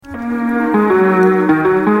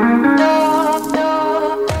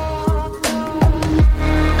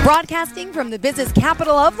Broadcasting from the business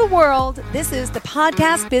capital of the world, this is the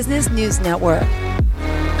Podcast Business News Network.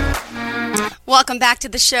 Welcome back to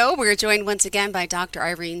the show. We're joined once again by Dr.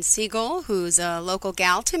 Irene Siegel, who's a local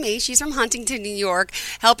gal to me. She's from Huntington, New York,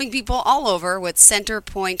 helping people all over with Center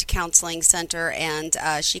Point Counseling Center, and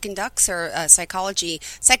she conducts her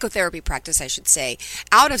psychotherapy practice, I should say,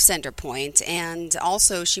 out of Center Point, and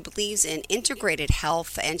also she believes in integrated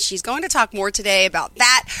health, and she's going to talk more today about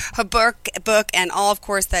that, her book, and all, of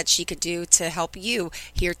course, that she could do to help you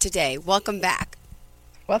here today. Welcome back.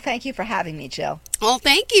 Well, thank you for having me, Jill. Well,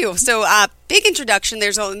 thank you. So, big introduction.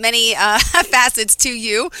 There's many facets to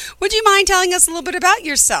you. Would you mind telling us a little bit about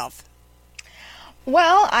yourself?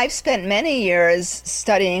 Well, I've spent many years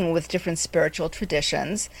studying with different spiritual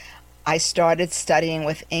traditions. I started studying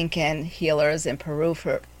with Incan healers in Peru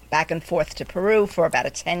back and forth to Peru for about a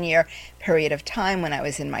 10-year period of time when I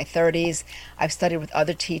was in my 30s. I've studied with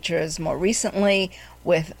other teachers, more recently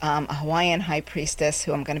with a Hawaiian high priestess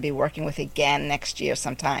who I'm going to be working with again next year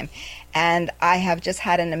sometime. And I have just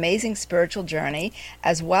had an amazing spiritual journey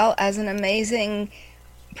as well as an amazing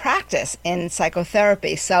practice in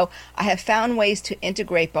psychotherapy. So I have found ways to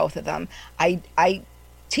integrate both of them. I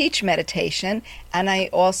teach meditation, and I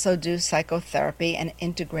also do psychotherapy and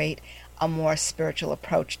integrate a more spiritual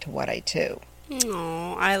approach to what I do.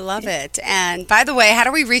 Oh, I love it. And by the way, how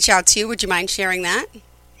do we reach out to you? Would you mind sharing that?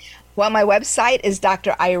 Well, my website is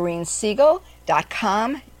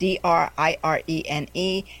drirenesiegel.com,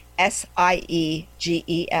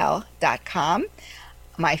 drirenesiegel.com.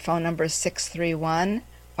 My phone number is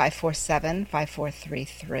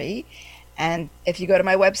 631-547-5433. And if you go to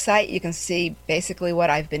my website, you can see basically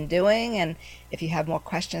what I've been doing. And if you have more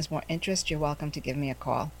questions, more interest, you're welcome to give me a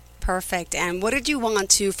call. Perfect. And what did you want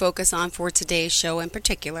to focus on for today's show in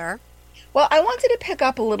particular? Well, I wanted to pick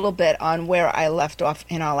up a little bit on where I left off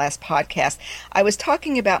in our last podcast. I was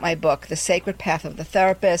talking about my book, The Sacred Path of the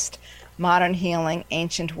Therapist, Modern Healing,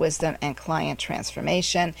 Ancient Wisdom, and Client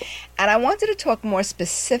Transformation. And I wanted to talk more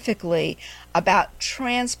specifically about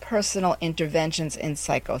transpersonal interventions in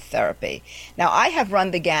psychotherapy. Now, I have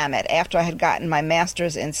run the gamut. After I had gotten my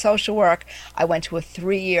master's in social work, I went to a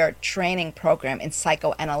 3-year training program in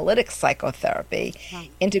psychoanalytic psychotherapy,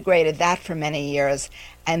 integrated that for many years,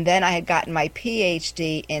 and then I had gotten my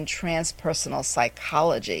PhD in transpersonal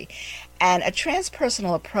psychology. And a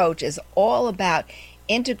transpersonal approach is all about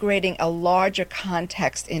integrating a larger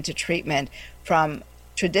context into treatment, from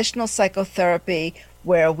traditional psychotherapy,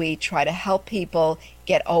 where we try to help people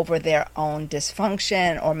get over their own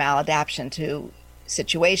dysfunction or maladaptation to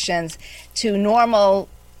situations, to normal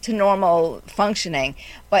functioning.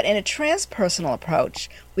 But in a transpersonal approach,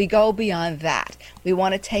 we go beyond that. We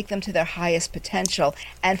want to take them to their highest potential.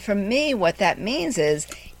 And for me, what that means is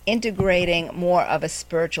integrating more of a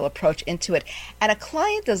spiritual approach into it. And a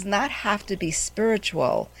client does not have to be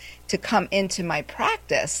spiritual to come into my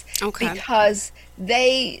practice, because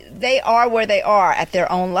they are where they are at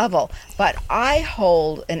their own level. But I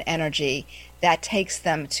hold an energy that takes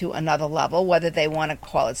them to another level, whether they want to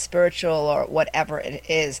call it spiritual or whatever it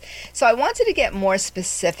is. So I wanted to get more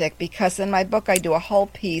specific, because in my book I do a whole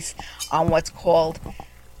piece on what's called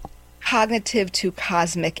cognitive to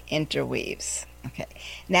cosmic interweaves. Okay.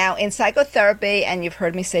 Now, in psychotherapy, and you've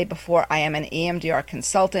heard me say before, I am an EMDR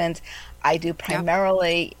consultant. I do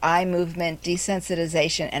primarily eye movement,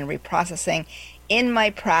 desensitization, and reprocessing in my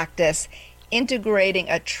practice, integrating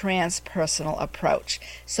a transpersonal approach.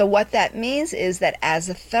 So what that means is that as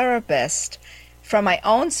a therapist, from my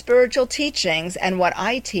own spiritual teachings and what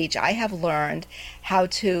I teach, I have learned how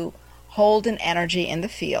to hold an energy in the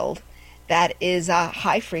field that is a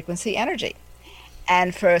high frequency energy.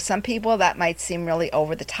 And for some people that might seem really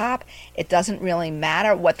over the top. It doesn't really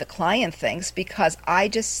matter what the client thinks, because I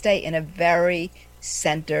just stay in a very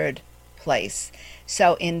centered place.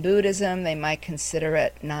 So in Buddhism, they might consider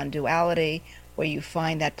it non-duality, where you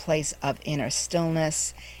find that place of inner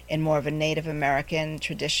stillness. In more of a Native American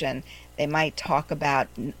tradition, they might talk about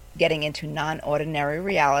getting into non-ordinary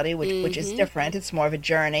reality, which is different. It's more of a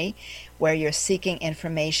journey where you're seeking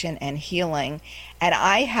information and healing. And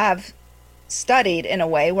I have studied in a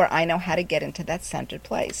way where I know how to get into that centered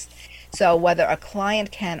place. So whether a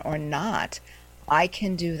client can or not, I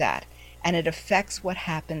can do that. And it affects what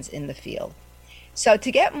happens in the field. So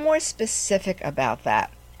to get more specific about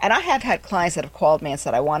that, and I have had clients that have called me and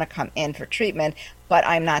said, I want to come in for treatment, but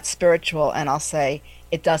I'm not spiritual. And I'll say,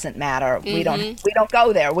 it doesn't matter. We don't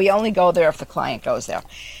go there. We only go there if the client goes there.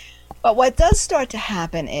 But what does start to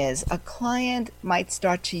happen is a client might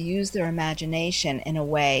start to use their imagination in a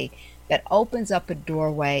way that opens up a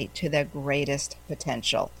doorway to their greatest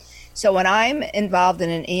potential. So when I'm involved in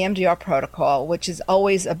an EMDR protocol, which is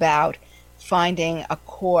always about finding a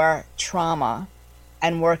core trauma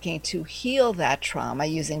and working to heal that trauma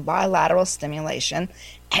using bilateral stimulation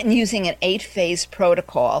and using an 8-phase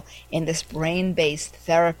protocol in this brain-based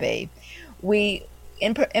therapy, we,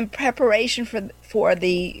 in preparation for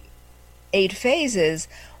the 8 phases,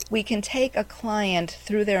 we can take a client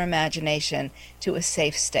through their imagination to a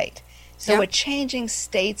safe state. So we're changing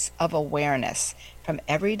states of awareness from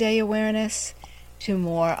everyday awareness to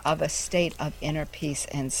more of a state of inner peace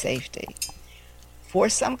and safety. For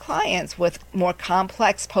some clients with more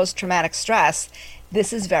complex post-traumatic stress,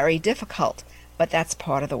 this is very difficult, but that's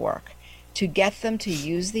part of the work, to get them to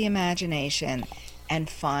use the imagination and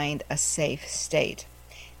find a safe state.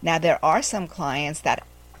 Now, there are some clients that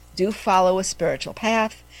do follow a spiritual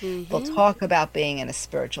path. They'll talk about being in a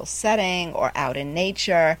spiritual setting or out in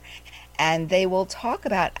nature, and they will talk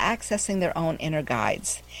about accessing their own inner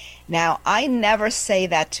guides. Now, I never say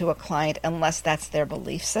that to a client unless that's their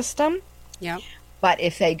belief system. Yeah. But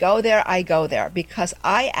if they go there, I go there because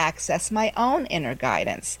I access my own inner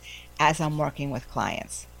guidance as I'm working with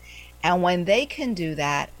clients. And when they can do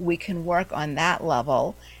that, we can work on that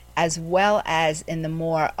level as well as in the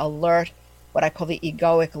more alert, what I call the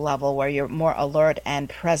egoic level, where you're more alert and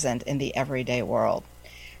present in the everyday world.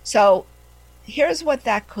 So here's what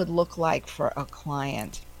that could look like for a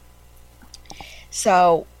client.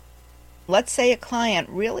 So let's say a client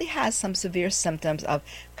really has some severe symptoms of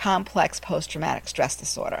complex post-traumatic stress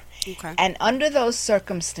disorder. Okay. And under those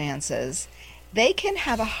circumstances, they can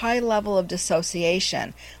have a high level of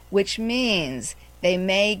dissociation, which means they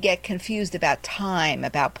may get confused about time,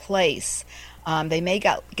 about place. They may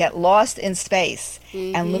get lost in space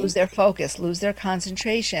and lose their focus, lose their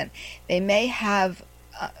concentration. They may have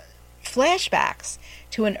flashbacks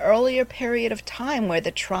to an earlier period of time where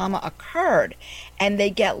the trauma occurred, and they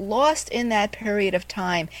get lost in that period of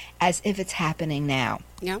time as if it's happening now.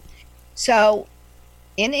 Yeah. So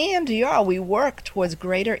in EMDR, we work towards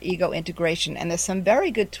greater ego integration, and there's some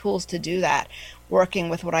very good tools to do that, working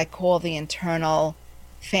with what I call the internal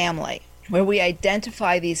family, where we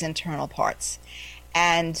identify these internal parts.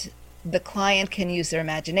 And the client can use their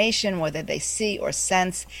imagination, whether they see or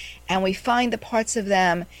sense, and we find the parts of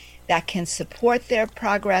them that can support their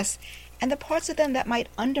progress and the parts of them that might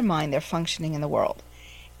undermine their functioning in the world.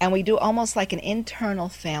 And we do almost like an internal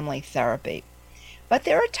family therapy. But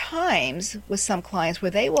there are times with some clients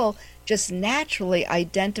where they will just naturally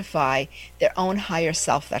identify their own higher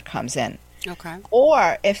self that comes in. Okay.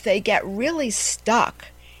 Or if they get really stuck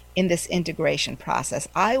in this integration process,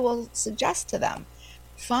 I will suggest to them,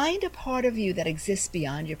 find a part of you that exists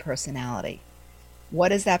beyond your personality. What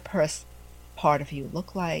does that part of you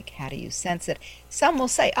look like? How do you sense it? Some will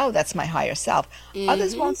say, oh, that's my higher self.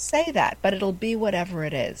 Others won't say that, but it'll be whatever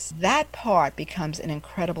it is. That part becomes an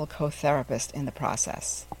incredible co-therapist in the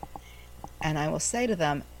process. And I will say to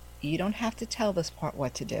them, you don't have to tell this part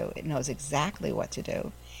what to do. It knows exactly what to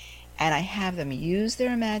do. And I have them use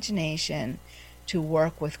their imagination to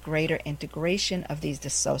work with greater integration of these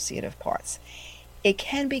dissociative parts. It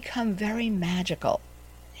can become very magical.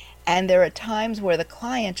 And there are times where the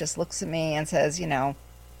client just looks at me and says,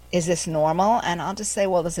 is this normal? And I'll just say,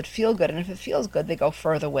 well, does it feel good? And if it feels good, they go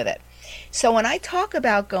further with it. So when I talk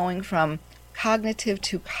about going from cognitive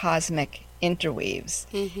to cosmic interweaves,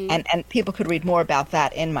 and people could read more about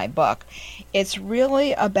that in my book, it's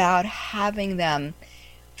really about having them,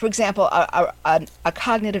 for example, a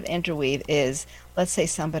cognitive interweave is, let's say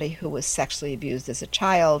somebody who was sexually abused as a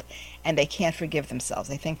child and they can't forgive themselves.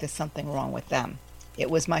 They think there's something wrong with them. It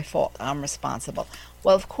was my fault. I'm responsible.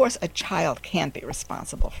 Well, of course, a child can't be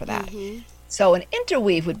responsible for that. So an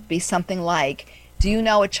interweave would be something like, do you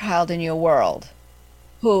know a child in your world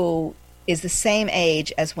who is the same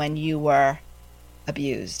age as when you were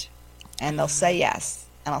abused? And they'll say yes.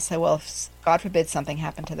 And I'll say, well, if God forbid something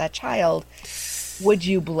happened to that child, would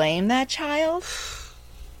you blame that child?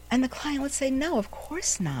 And the client would say, no, of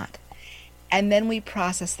course not. And then we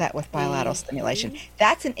process that with bilateral stimulation.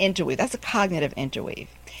 That's an interweave. That's a cognitive interweave.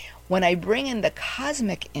 When I bring in the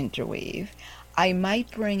cosmic interweave, I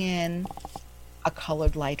might bring in a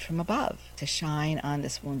colored light from above to shine on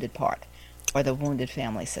this wounded part or the wounded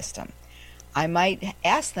family system. I might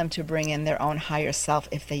ask them to bring in their own higher self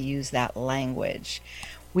if they use that language.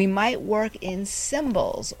 We might work in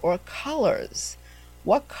symbols or colors.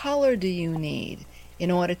 What color do you need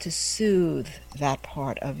in order to soothe that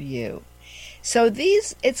part of you? So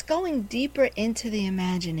it's going deeper into the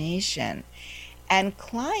imagination. And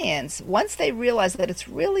clients, once they realize that it's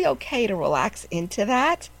really okay to relax into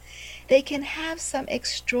that, they can have some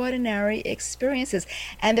extraordinary experiences.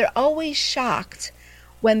 And they're always shocked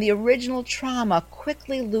when the original trauma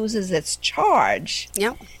quickly loses its charge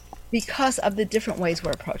Yep. because of the different ways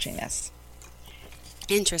we're approaching this.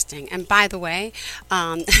 Interesting. And by the way,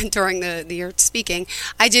 during your speaking,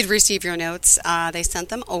 I did receive your notes. They sent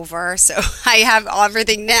them over. So I have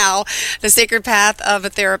everything now. The Sacred Path of a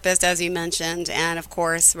Therapist, as you mentioned. And of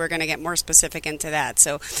course, we're going to get more specific into that.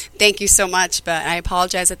 So thank you so much. But I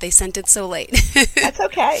apologize that they sent it so late. That's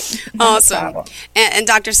okay. Awesome. And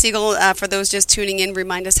Dr. Siegel, for those just tuning in,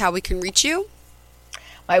 remind us how we can reach you.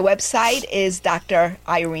 My website is Dr.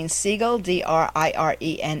 Irene Siegel,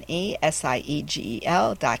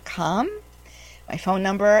 DRIRENESIEGEL.com. My phone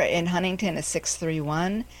number in Huntington is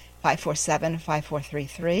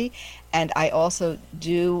 631-547-5433. And I also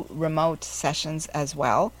do remote sessions as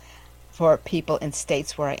well for people in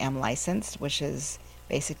states where I am licensed, which is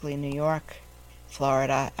basically New York,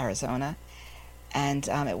 Florida, Arizona. And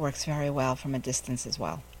it works very well from a distance as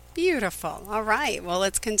well. Beautiful. All right. Well,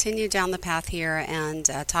 let's continue down the path here and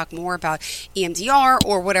talk more about EMDR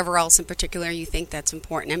or whatever else in particular you think that's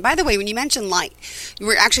important. And by the way, when you mentioned light, you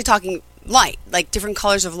were actually talking light, like different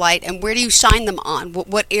colors of light, and where do you shine them on?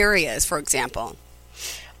 What areas, for example?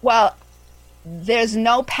 Well, there's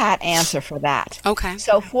no pat answer for that. Okay.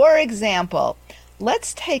 So, for example,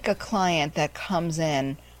 let's take a client that comes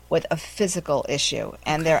in with a physical issue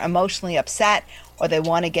and they're emotionally upset, or they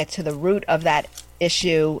want to get to the root of that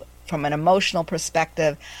issue from an emotional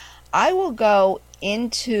perspective. I will go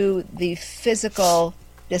into the physical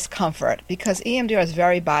discomfort because EMDR is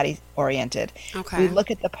very body oriented. Okay. We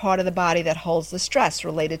look at the part of the body that holds the stress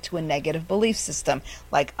related to a negative belief system,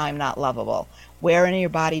 like I'm not lovable. Where in your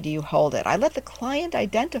body do you hold it? I let the client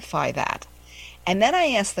identify that. And then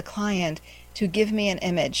I ask the client to give me an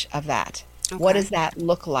image of that. Okay. What does that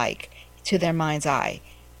look like to their mind's eye?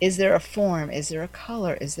 Is there a form? Is there a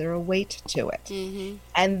color? Is there a weight to it? Mm-hmm.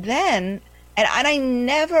 And then, and I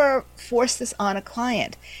never force this on a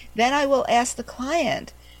client, then I will ask the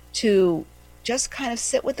client to just kind of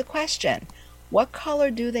sit with the question, what color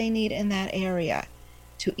do they need in that area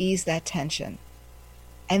to ease that tension?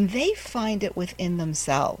 And they find it within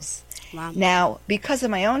themselves. Wow. Now, because of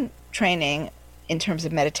my own training in terms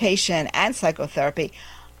of meditation and psychotherapy,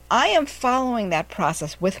 I am following that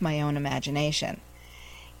process with my own imagination.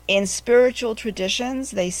 In spiritual traditions,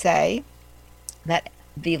 they say that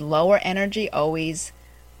the lower energy always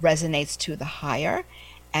resonates to the higher,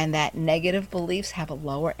 and that negative beliefs have a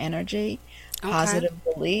lower energy. Okay. Positive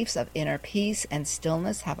beliefs of inner peace and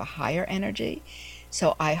stillness have a higher energy.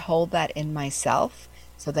 So I hold that in myself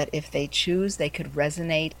so that if they choose, they could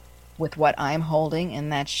resonate with what I'm holding in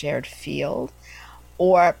that shared field.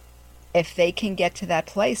 Or if they can get to that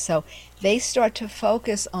place, so they start to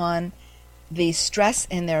focus on the stress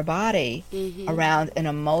in their body around an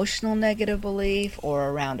emotional negative belief or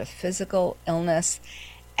around a physical illness,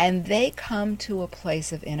 and they come to a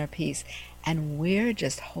place of inner peace, and we're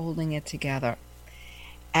just holding it together.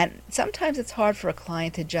 And sometimes it's hard for a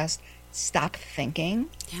client to just stop thinking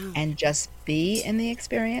and just be in the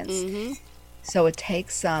experience. So it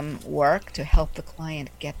takes some work to help the client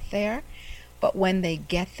get there. But when they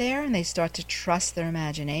get there and they start to trust their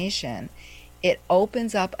imagination, it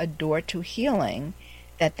opens up a door to healing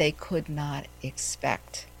that they could not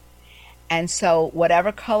expect. And so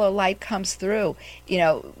whatever color light comes through, you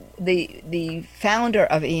know, the founder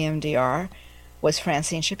of EMDR was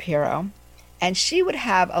Francine Shapiro, and she would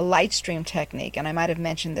have a light stream technique, and I might have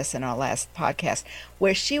mentioned this in our last podcast,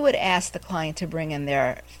 where she would ask the client to bring in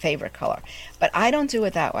their favorite color. But I don't do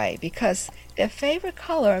it that way because their favorite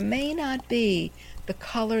color may not be the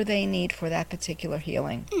color they need for that particular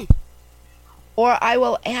healing. Or I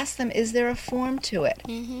will ask them, is there a form to it?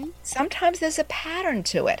 Sometimes there's a pattern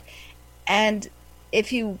to it. And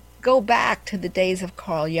if you go back to the days of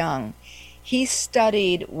Carl Jung, he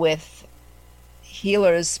studied with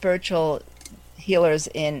healers, spiritual healers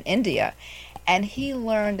in India, and he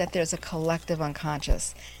learned that there's a collective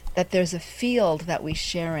unconscious, that there's a field that we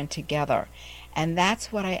share in together. And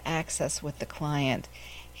that's what I access with the client.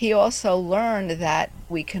 He also learned that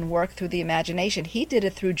we can work through the imagination. He did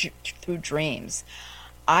it through dreams.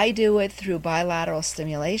 I do it through bilateral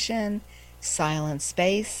stimulation, silent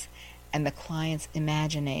space, and the client's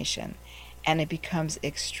imagination. And it becomes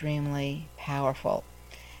extremely powerful.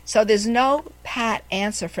 So there's no pat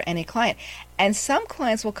answer for any client. And some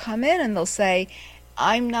clients will come in and they'll say,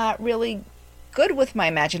 I'm not really good with my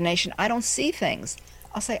imagination. I don't see things.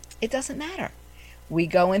 I'll say, it doesn't matter. We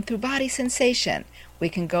go in through body sensation. We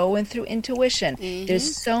can go in through intuition.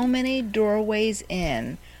 There's so many doorways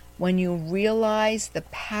in when you realize the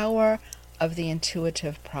power of the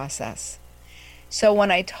intuitive process. So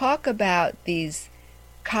when I talk about these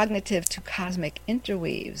cognitive to cosmic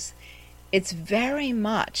interweaves, it's very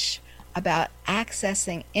much about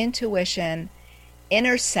accessing intuition,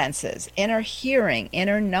 inner senses, inner hearing,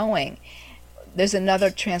 inner knowing. There's another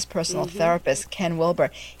transpersonal therapist, Ken Wilber.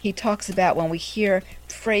 He talks about when we hear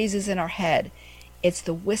phrases in our head, it's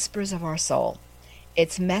the whispers of our soul.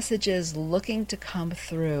 It's messages looking to come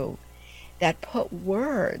through that put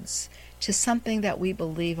words to something that we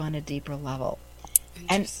believe on a deeper level.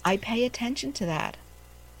 And I pay attention to that.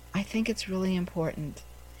 I think it's really important.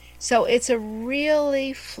 So it's a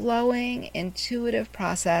really flowing, intuitive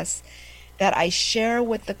process that I share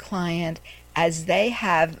with the client as they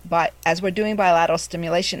have, as we're doing bilateral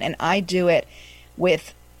stimulation, and I do it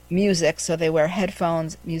with music. So they wear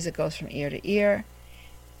headphones, music goes from ear to ear.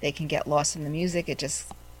 They can get lost in the music. It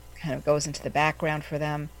just kind of goes into the background for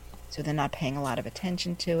them, so they're not paying a lot of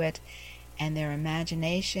attention to it. And their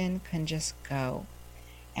imagination can just go.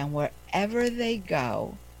 And wherever they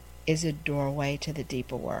go is a doorway to the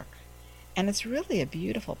deeper work. And it's really a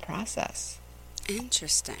beautiful process.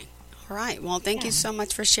 Interesting. All right. Well, thank you so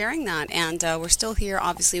much for sharing that. And we're still here,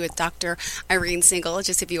 obviously, with Dr. Irene Siegel,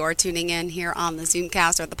 just if you are tuning in here on the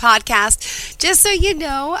Zoomcast or the podcast. Just so you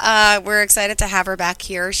know, we're excited to have her back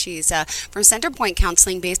here. She's from Centerpoint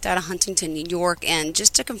Counseling based out of Huntington, New York. And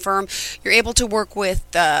just to confirm, you're able to work with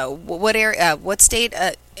what area, what state,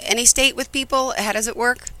 any state with people? How does it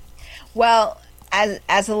work? Well,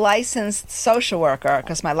 as a licensed social worker,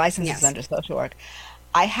 because my license is under social work,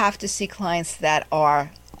 I have to see clients that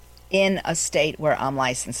are in a state where I'm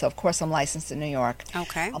licensed. So, of course, I'm licensed in New York.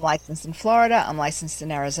 Okay. I'm licensed in Florida. I'm licensed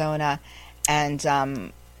in Arizona. And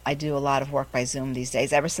I do a lot of work by Zoom these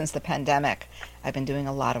days. Ever since the pandemic, I've been doing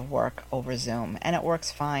a lot of work over Zoom. And it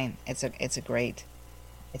works fine. It's a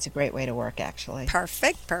great way to work, actually.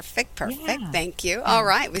 Perfect. Yeah. Thank you. All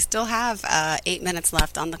right. We still have 8 minutes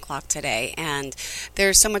left on the clock today, and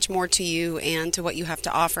there's so much more to you and to what you have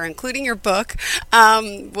to offer, including your book.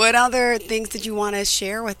 What other things did you want to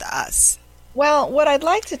share with us? Well, what I'd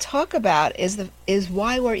like to talk about is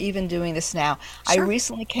why we're even doing this now. Sure. I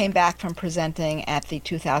recently came back from presenting at the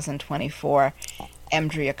 2024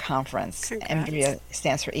 EMDRIA conference. Congrats. EMDRIA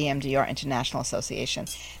stands for EMDR, International Association,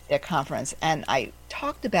 their conference. And I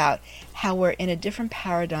talked about how we're in a different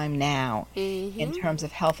paradigm now in terms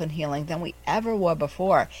of health and healing than we ever were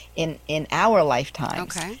before in our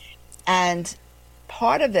lifetimes. Okay. And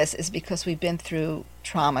part of this is because we've been through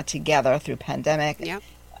trauma together, through pandemic. Yep.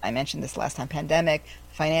 I mentioned this last time, pandemic,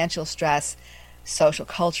 financial stress, social,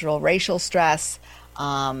 cultural, racial stress.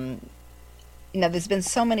 There's been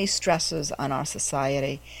so many stresses on our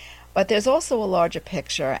society, but there's also a larger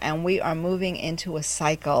picture, and we are moving into a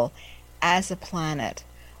cycle as a planet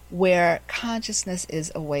where consciousness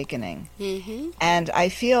is awakening. And I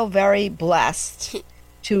feel very blessed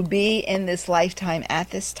to be in this lifetime at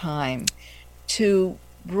this time to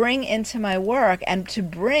bring into my work and to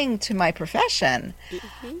bring to my profession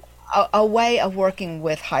a way of working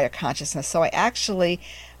with higher consciousness. So I actually,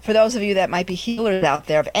 for those of you that might be healers out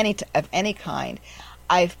there of any kind,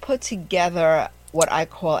 I've put together what I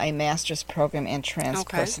call a master's program in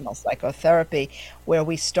transpersonal psychotherapy, where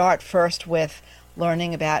we start first with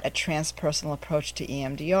learning about a transpersonal approach to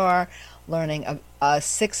EMDR, learning a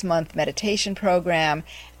 6-month meditation program,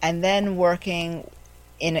 and then working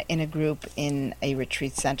in a group in a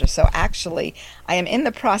retreat center. So actually, I am in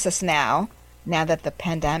the process now that the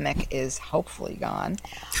pandemic is hopefully gone,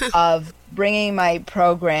 of bringing my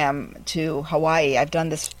program to Hawaii. I've done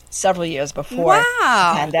this several years before the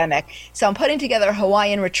pandemic. So I'm putting together a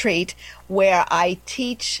Hawaiian retreat where I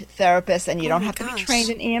teach therapists, and you don't have to be trained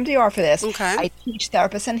in EMDR for this. I teach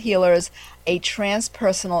therapists and healers a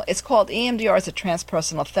transpersonal, it's called EMDR, it's a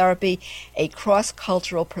transpersonal therapy, a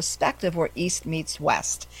cross-cultural perspective where East meets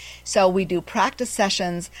West. So we do practice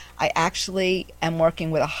sessions. I actually am working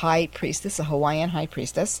with a high priestess, a Hawaiian high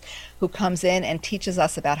priestess, who comes in and teaches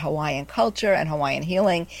us about Hawaiian culture and Hawaiian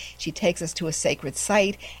healing. She takes us to a sacred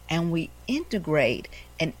site, and we integrate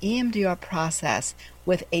an EMDR process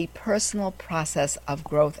with a personal process of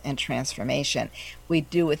growth and transformation. We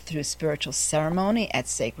do it through spiritual ceremony at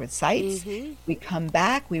sacred sites. We come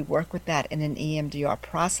back, we work with that in an EMDR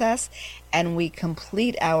process, and we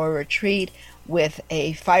complete our retreat with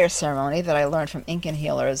a fire ceremony that I learned from Incan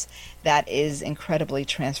healers that is incredibly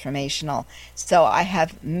transformational. So I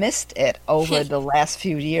have missed it over the last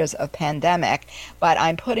few years of pandemic, but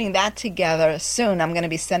I'm putting that together soon. I'm going to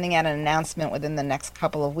be sending out an announcement within the next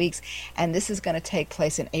couple of weeks, and this is going to take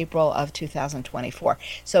place in April of 2024.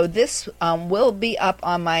 So this will be up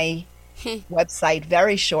on my website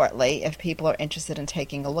very shortly if people are interested in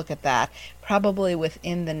taking a look at that. Probably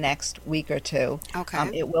within the next week or two,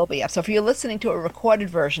 Okay. it will be up. So if you're listening to a recorded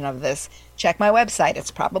version of this, check my website.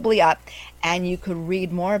 It's probably up, and you could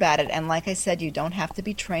read more about it. And like I said, you don't have to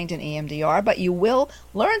be trained in EMDR, but you will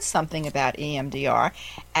learn something about EMDR,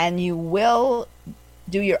 and you will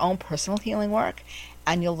do your own personal healing work,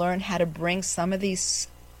 and you'll learn how to bring some of these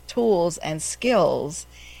tools and skills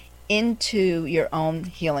into your own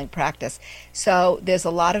healing practice. So there's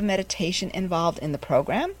a lot of meditation involved in the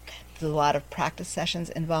program. There's a lot of practice sessions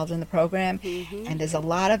involved in the program. And there's a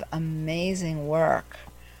lot of amazing work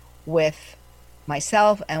with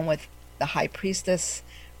myself and with the high priestess,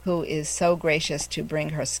 who is so gracious to bring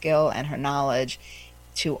her skill and her knowledge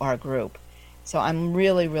to our group. So I'm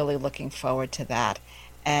really, really looking forward to that.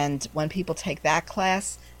 And when people take that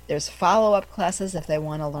class, there's follow-up classes if they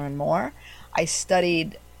want to learn more. I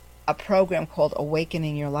studied a program called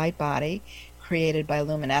Awakening Your Light Body, created by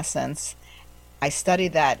Luminescence. I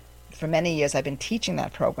studied that for many years. I've been teaching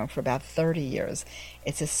that program for about 30 years.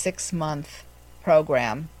 It's a 6-month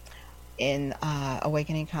program in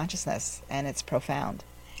awakening consciousness, and it's profound.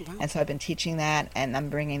 Wow. And so I've been teaching that, and I'm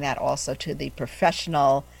bringing that also to the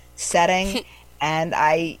professional setting. And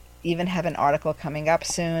I even have an article coming up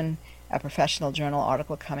soon, a professional journal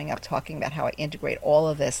article coming up, talking about how I integrate all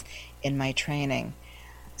of this in my training.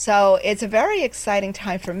 So it's a very exciting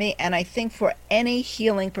time for me, and I think for any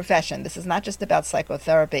healing profession. This is not just about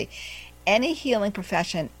psychotherapy. Any healing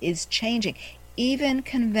profession is changing. Even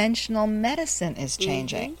conventional medicine is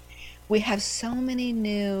changing. We have so many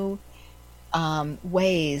new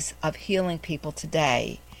ways of healing people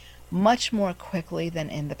today, much more quickly than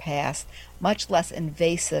in the past, much less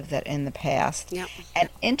invasive than in the past. Yep. And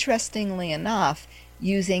interestingly enough,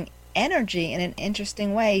 using energy in an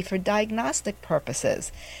interesting way for diagnostic purposes.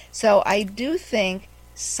 So I do think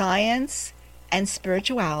science and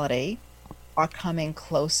spirituality are coming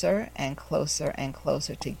closer and closer and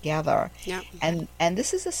closer together. Yep. And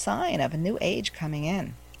this is a sign of a new age coming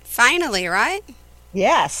in. Finally, right?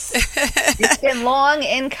 Yes. It's been long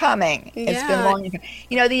in coming. It's been long in coming.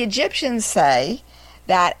 You know, the Egyptians say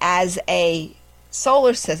that as a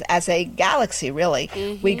solar system, as a galaxy,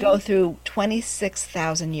 really, we go through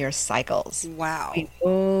 26,000 year cycles. Wow.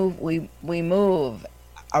 We move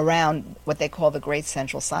around what they call the Great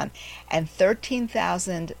Central Sun, and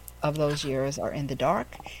 13,000 of those years are in the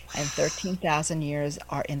dark, and 13,000 years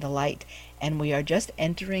are in the light. And we are just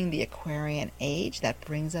entering the Aquarian age that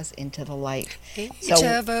brings us into the light. Age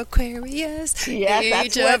of Aquarius. Yes, Age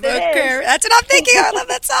that's what of it Aquarius. is. That's what I'm thinking. I love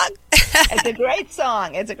that song. It's a great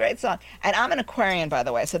song. It's a great song. And I'm an Aquarian, by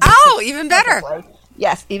the way. So Even better.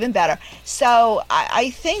 Yes, even better. So I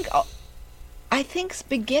think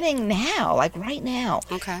beginning now, like right now,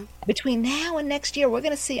 between now and next year, we're going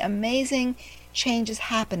to see amazing changes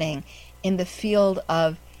happening in the field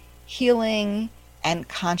of healing and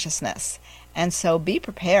consciousness. And so be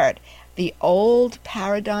prepared. The old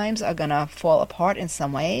paradigms are going to fall apart in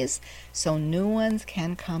some ways, so new ones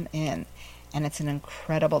can come in. And it's an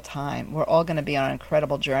incredible time. We're all going to be on an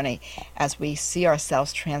incredible journey as we see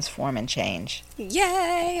ourselves transform and change.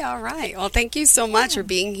 Yay! All right. Well, thank you so much for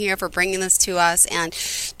being here, for bringing this to us. And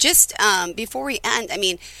just before we end, I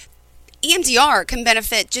mean, EMDR can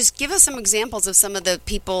benefit. Just give us some examples of some of the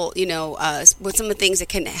people, with some of the things that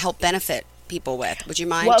can help benefit people with. Would you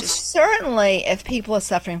mind? Well, certainly if people are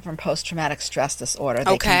suffering from post-traumatic stress disorder,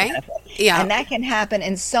 they can benefit. Yeah. And that can happen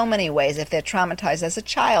in so many ways. If they're traumatized as a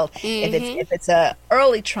child, if it's a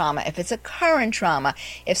early trauma, if it's a current trauma,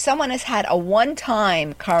 if someone has had a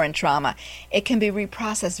one-time current trauma, it can be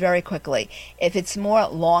reprocessed very quickly. If it's more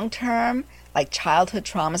long-term, like childhood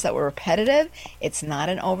traumas that were repetitive, it's not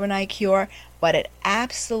an overnight cure, but it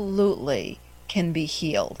absolutely can be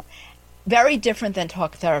healed. Very different than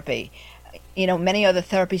talk therapy. Many other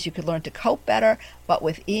therapies you could learn to cope better, but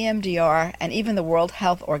with EMDR, and even the World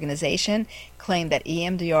Health Organization claimed that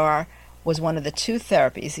EMDR was one of the 2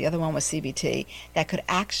 therapies, the other one was CBT, that could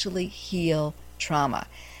actually heal trauma.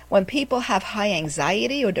 When people have high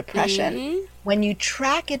anxiety or depression, when you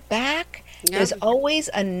track it back, there's always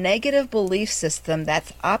a negative belief system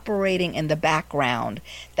that's operating in the background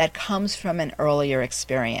that comes from an earlier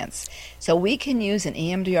experience. So we can use an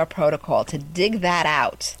EMDR protocol to dig that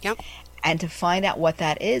out. And to find out what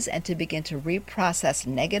that is, and to begin to reprocess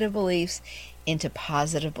negative beliefs into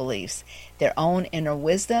positive beliefs. Their own inner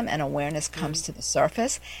wisdom and awareness comes to the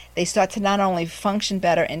surface. They start to not only function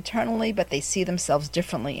better internally, but they see themselves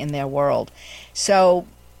differently in their world. So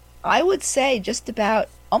I would say just about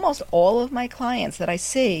almost all of my clients that I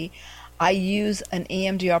see, I use an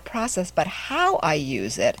EMDR process, but how I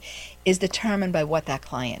use it is determined by what that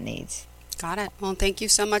client needs. Got it. Well, thank you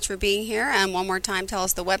so much for being here. And one more time, tell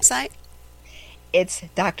us the website. It's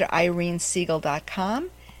drirenesiegel.com,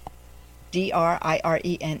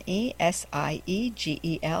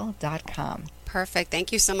 drirenesiegel.com. Perfect.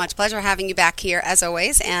 Thank you so much. Pleasure having you back here as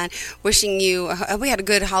always, and wishing you, we had a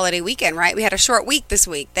good holiday weekend, right? We had a short week this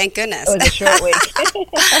week. Thank goodness. It was a short week.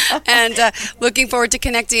 And looking forward to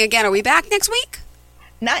connecting again. Are we back next week?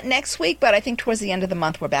 Not next week, but I think towards the end of the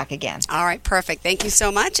month we're back again. All right. Perfect. Thank you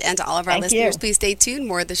so much. And to all of our listeners, please stay tuned.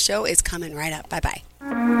 More of the show is coming right up. Bye-bye.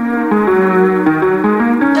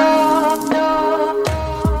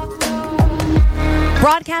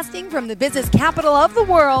 Broadcasting from the business capital of the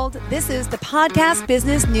world, this is the Podcast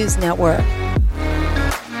Business News Network.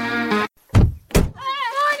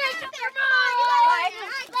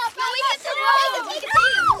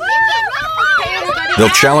 They'll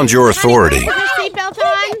challenge your authority.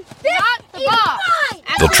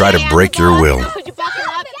 They'll try to break your will.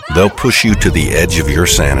 They'll push you to the edge of your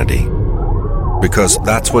sanity. Because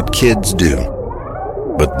that's what kids do.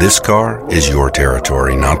 But this car is your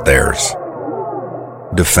territory, not theirs.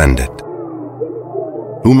 Defend it.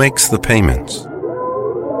 Who makes the payments?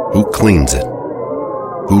 Who cleans it?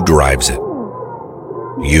 Who drives it?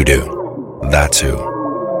 You do. That's who.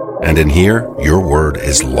 And in here, your word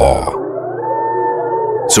is law.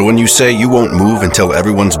 So when you say you won't move until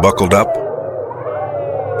everyone's buckled up,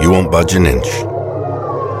 you won't budge an inch.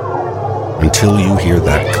 Until you hear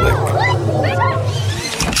that click.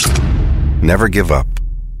 Never give up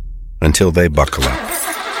until they buckle up.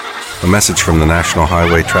 A message from the National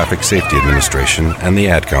Highway Traffic Safety Administration and the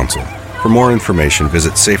Ad Council. For more information,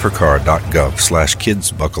 visit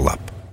safercar.gov/kidsbuckleup.